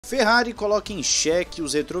Ferrari coloca em xeque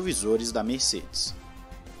os retrovisores da Mercedes.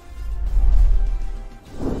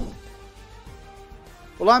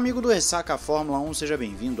 Olá amigo do Ressaca Fórmula 1, seja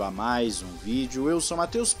bem-vindo a mais um vídeo. Eu sou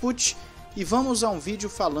Matheus Pucci e vamos a um vídeo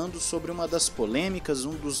falando sobre uma das polêmicas,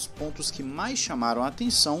 um dos pontos que mais chamaram a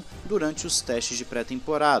atenção durante os testes de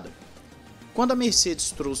pré-temporada. Quando a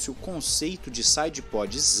Mercedes trouxe o conceito de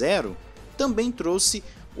sidepod zero, também trouxe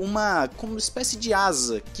como espécie de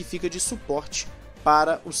asa que fica de suporte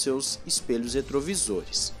para os seus espelhos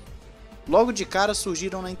retrovisores. Logo de cara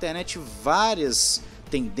surgiram na internet várias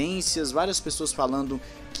tendências, várias pessoas falando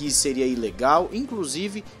que seria ilegal,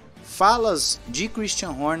 inclusive falas de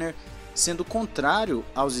Christian Horner sendo contrário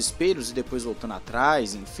aos espelhos e depois voltando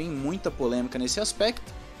atrás, enfim, muita polêmica nesse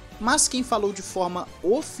aspecto, mas quem falou de forma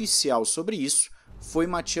oficial sobre isso foi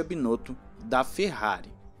Mattia Binotto da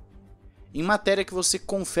Ferrari. Em matéria que você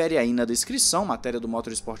confere aí na descrição, matéria do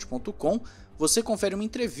motorsport.com, você confere uma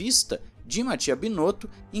entrevista de Mattia Binotto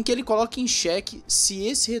em que ele coloca em xeque se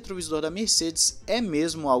esse retrovisor da Mercedes é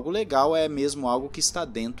mesmo algo legal, é mesmo algo que está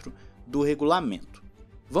dentro do regulamento.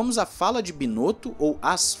 Vamos à fala de Binotto ou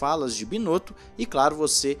às falas de Binotto e claro,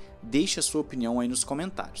 você deixa a sua opinião aí nos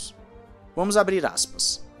comentários. Vamos abrir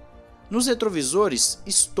aspas. Nos retrovisores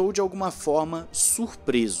estou de alguma forma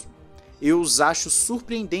surpreso. Eu os acho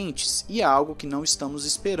surpreendentes e é algo que não estamos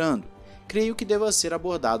esperando. Creio que deva ser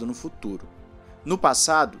abordado no futuro. No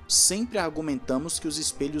passado, sempre argumentamos que os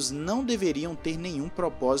espelhos não deveriam ter nenhum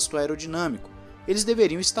propósito aerodinâmico. Eles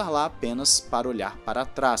deveriam estar lá apenas para olhar para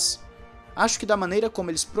trás. Acho que da maneira como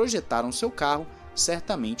eles projetaram seu carro,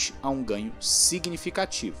 certamente há um ganho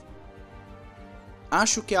significativo.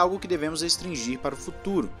 Acho que é algo que devemos restringir para o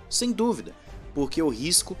futuro, sem dúvida, porque o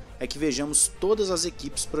risco é que vejamos todas as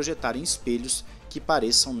equipes projetarem espelhos que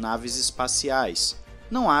pareçam naves espaciais.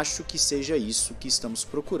 Não acho que seja isso que estamos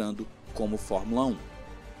procurando como Fórmula 1.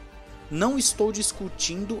 Não estou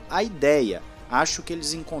discutindo a ideia, acho que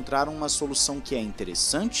eles encontraram uma solução que é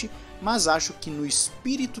interessante, mas acho que no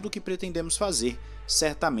espírito do que pretendemos fazer,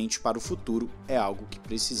 certamente para o futuro é algo que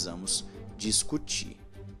precisamos discutir.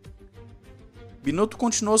 Binotto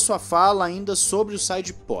continuou sua fala ainda sobre os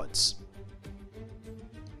sidepods.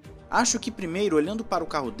 Acho que primeiro, olhando para o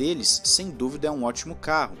carro deles, sem dúvida é um ótimo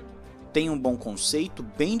carro. Tem um bom conceito,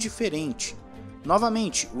 bem diferente.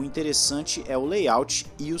 Novamente, o interessante é o layout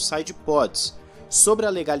e os sidepods. Sobre a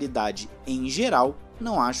legalidade em geral,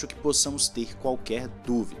 não acho que possamos ter qualquer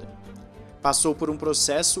dúvida. Passou por um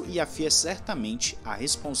processo e a FIA é certamente a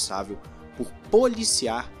responsável por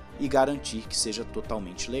policiar e garantir que seja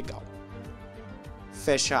totalmente legal.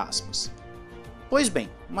 Fecha aspas. Pois bem,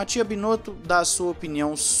 Mattia Binotto dá a sua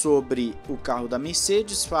opinião sobre o carro da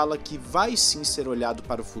Mercedes, fala que vai sim ser olhado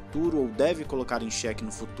para o futuro ou deve colocar em xeque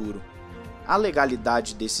no futuro a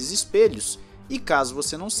legalidade desses espelhos e caso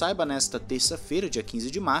você não saiba, nesta terça-feira, dia 15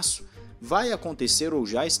 de março, vai acontecer ou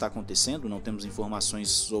já está acontecendo, não temos informações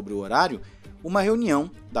sobre o horário, uma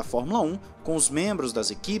reunião da Fórmula 1 com os membros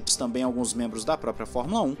das equipes, também alguns membros da própria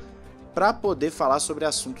Fórmula 1, para poder falar sobre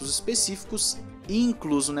assuntos específicos e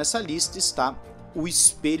incluso nessa lista está o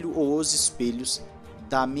espelho ou os espelhos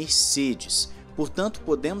da Mercedes. Portanto,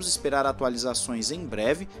 podemos esperar atualizações em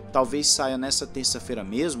breve, talvez saia nessa terça-feira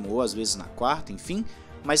mesmo, ou às vezes na quarta, enfim,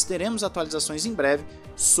 mas teremos atualizações em breve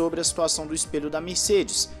sobre a situação do espelho da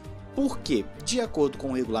Mercedes. Porque, de acordo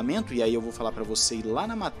com o regulamento, e aí eu vou falar para você ir lá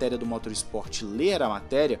na matéria do Motorsport ler a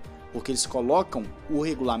matéria, porque eles colocam o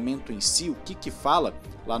regulamento em si, o que fala,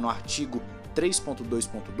 lá no artigo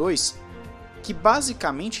 3.2.2, que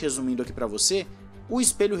basicamente, resumindo aqui para você, o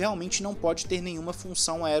espelho realmente não pode ter nenhuma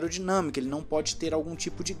função aerodinâmica, ele não pode ter algum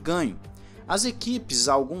tipo de ganho. As equipes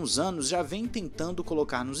há alguns anos já vêm tentando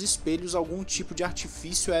colocar nos espelhos algum tipo de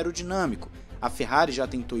artifício aerodinâmico. A Ferrari já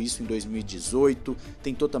tentou isso em 2018,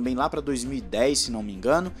 tentou também lá para 2010, se não me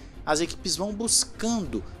engano. As equipes vão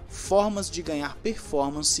buscando formas de ganhar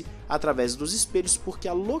performance através dos espelhos, porque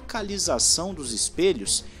a localização dos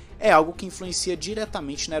espelhos é algo que influencia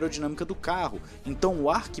diretamente na aerodinâmica do carro, então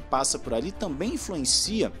o ar que passa por ali também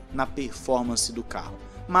influencia na performance do carro.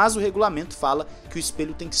 Mas o regulamento fala que o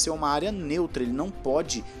espelho tem que ser uma área neutra, ele não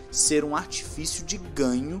pode ser um artifício de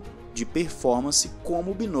ganho de performance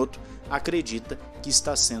como o Binotto acredita que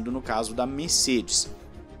está sendo no caso da Mercedes.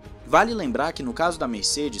 Vale lembrar que no caso da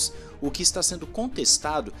Mercedes, o que está sendo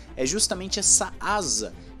contestado é justamente essa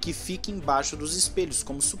asa que fica embaixo dos espelhos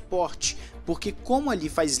como suporte, porque como ali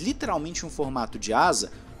faz literalmente um formato de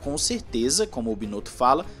asa, com certeza, como o Binotto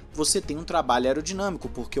fala, você tem um trabalho aerodinâmico,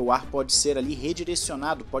 porque o ar pode ser ali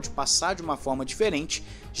redirecionado, pode passar de uma forma diferente,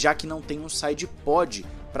 já que não tem um sidepod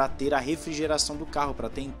para ter a refrigeração do carro, para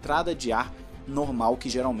ter entrada de ar normal que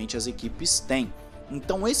geralmente as equipes têm.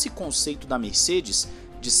 Então esse conceito da Mercedes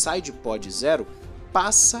de side pod zero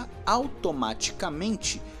passa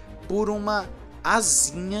automaticamente por uma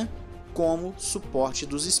asinha como suporte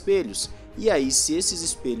dos espelhos. E aí, se esses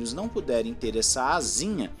espelhos não puderem ter essa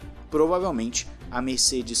asinha, provavelmente a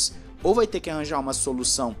Mercedes ou vai ter que arranjar uma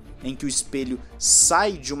solução em que o espelho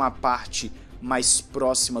sai de uma parte mais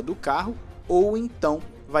próxima do carro, ou então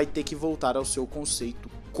vai ter que voltar ao seu conceito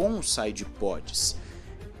com side pods.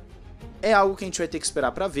 É algo que a gente vai ter que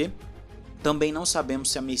esperar para ver. Também não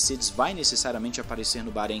sabemos se a Mercedes vai necessariamente aparecer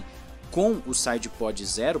no Bahrein com o side pod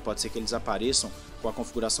zero, pode ser que eles apareçam com a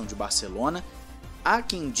configuração de Barcelona. Há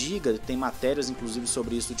quem diga, tem matérias inclusive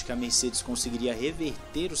sobre isso, de que a Mercedes conseguiria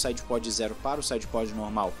reverter o side pod zero para o side pod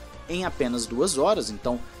normal em apenas 2 horas,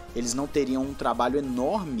 então eles não teriam um trabalho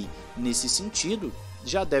enorme nesse sentido.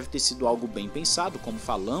 Já deve ter sido algo bem pensado, como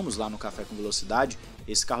falamos lá no Café com Velocidade.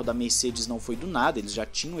 Esse carro da Mercedes não foi do nada, eles já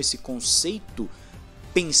tinham esse conceito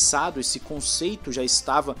pensado, esse conceito já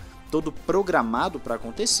estava todo programado para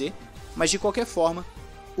acontecer, mas de qualquer forma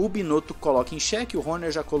o Binotto coloca em xeque, o Horner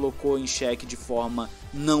já colocou em xeque de forma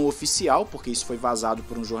não oficial, porque isso foi vazado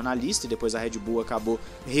por um jornalista e depois a Red Bull acabou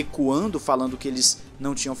recuando, falando que eles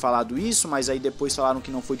não tinham falado isso, mas aí depois falaram que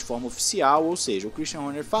não foi de forma oficial, ou seja, o Christian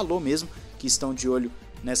Horner falou mesmo que estão de olho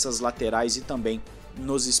nessas laterais e também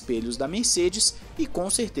nos espelhos da Mercedes, e com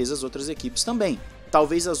certeza as outras equipes também.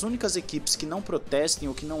 Talvez as únicas equipes que não protestem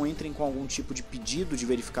ou que não entrem com algum tipo de pedido de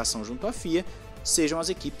verificação junto à FIA sejam as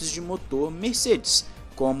equipes de motor Mercedes,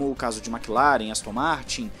 como o caso de McLaren, Aston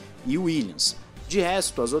Martin e Williams. De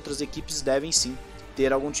resto, as outras equipes devem sim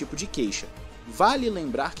ter algum tipo de queixa. Vale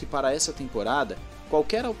lembrar que para essa temporada,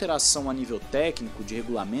 qualquer alteração a nível técnico, de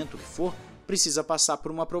regulamento que for, precisa passar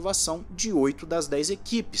por uma aprovação de 8 das 10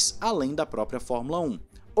 equipes, além da própria Fórmula 1.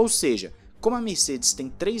 Ou seja, como a Mercedes tem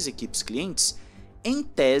 3 equipes clientes, em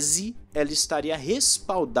tese ela estaria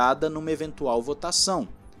respaldada numa eventual votação.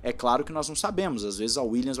 É claro que nós não sabemos, às vezes a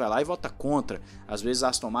Williams vai lá e vota contra, às vezes a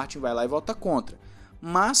Aston Martin vai lá e vota contra.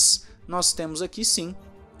 Mas nós temos aqui sim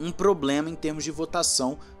um problema em termos de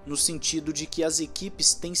votação, no sentido de que as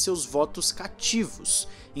equipes têm seus votos cativos.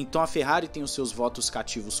 Então a Ferrari tem os seus votos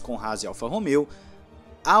cativos com Haas e Alfa Romeo,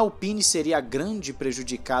 a Alpine seria a grande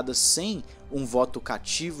prejudicada sem um voto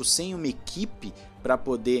cativo, sem uma equipe para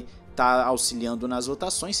poder estar auxiliando nas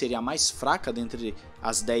votações, seria a mais fraca dentre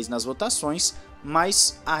as 10 nas votações,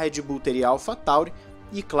 mas a Red Bull teria a AlphaTauri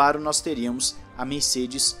e claro, nós teríamos a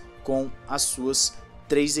Mercedes com as suas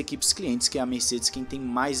 3 equipes clientes, que é a Mercedes quem tem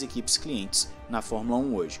mais equipes clientes na Fórmula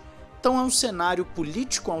 1 hoje. Então é um cenário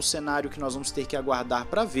político, é um cenário que nós vamos ter que aguardar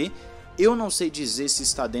para ver. Eu não sei dizer se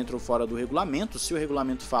está dentro ou fora do regulamento. Se o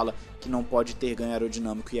regulamento fala que não pode ter ganho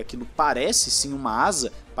aerodinâmico e aquilo parece sim uma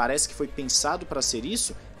asa, parece que foi pensado para ser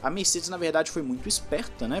isso, a Mercedes na verdade foi muito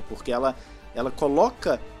esperta, né? Porque ela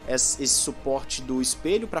coloca esse suporte do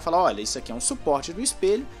espelho para falar, olha, isso aqui é um suporte do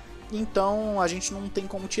espelho, então a gente não tem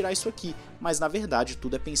como tirar isso aqui. Mas na verdade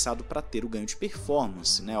tudo é pensado para ter o ganho de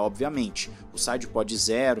performance, né? Obviamente, o side pod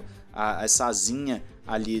zero, essa asinha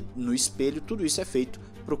ali no espelho, tudo isso é feito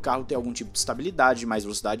para o carro ter algum tipo de estabilidade, mais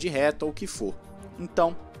velocidade reta ou o que for.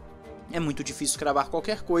 Então é muito difícil cravar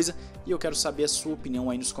qualquer coisa e eu quero saber a sua opinião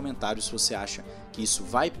aí nos comentários, se você acha que isso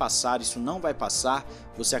vai passar, isso não vai passar,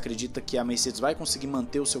 você acredita que a Mercedes vai conseguir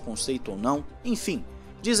manter o seu conceito ou não, enfim,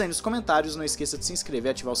 diz aí nos comentários, não esqueça de se inscrever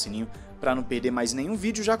e ativar o sininho para não perder mais nenhum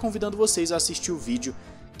vídeo, já convidando vocês a assistir o vídeo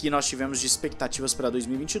que nós tivemos de expectativas para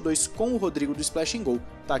 2022 com o Rodrigo do Splash & Go,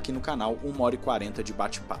 tá aqui no canal, 1h40 de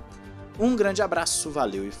bate-papo. Um grande abraço,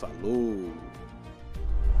 valeu e falou!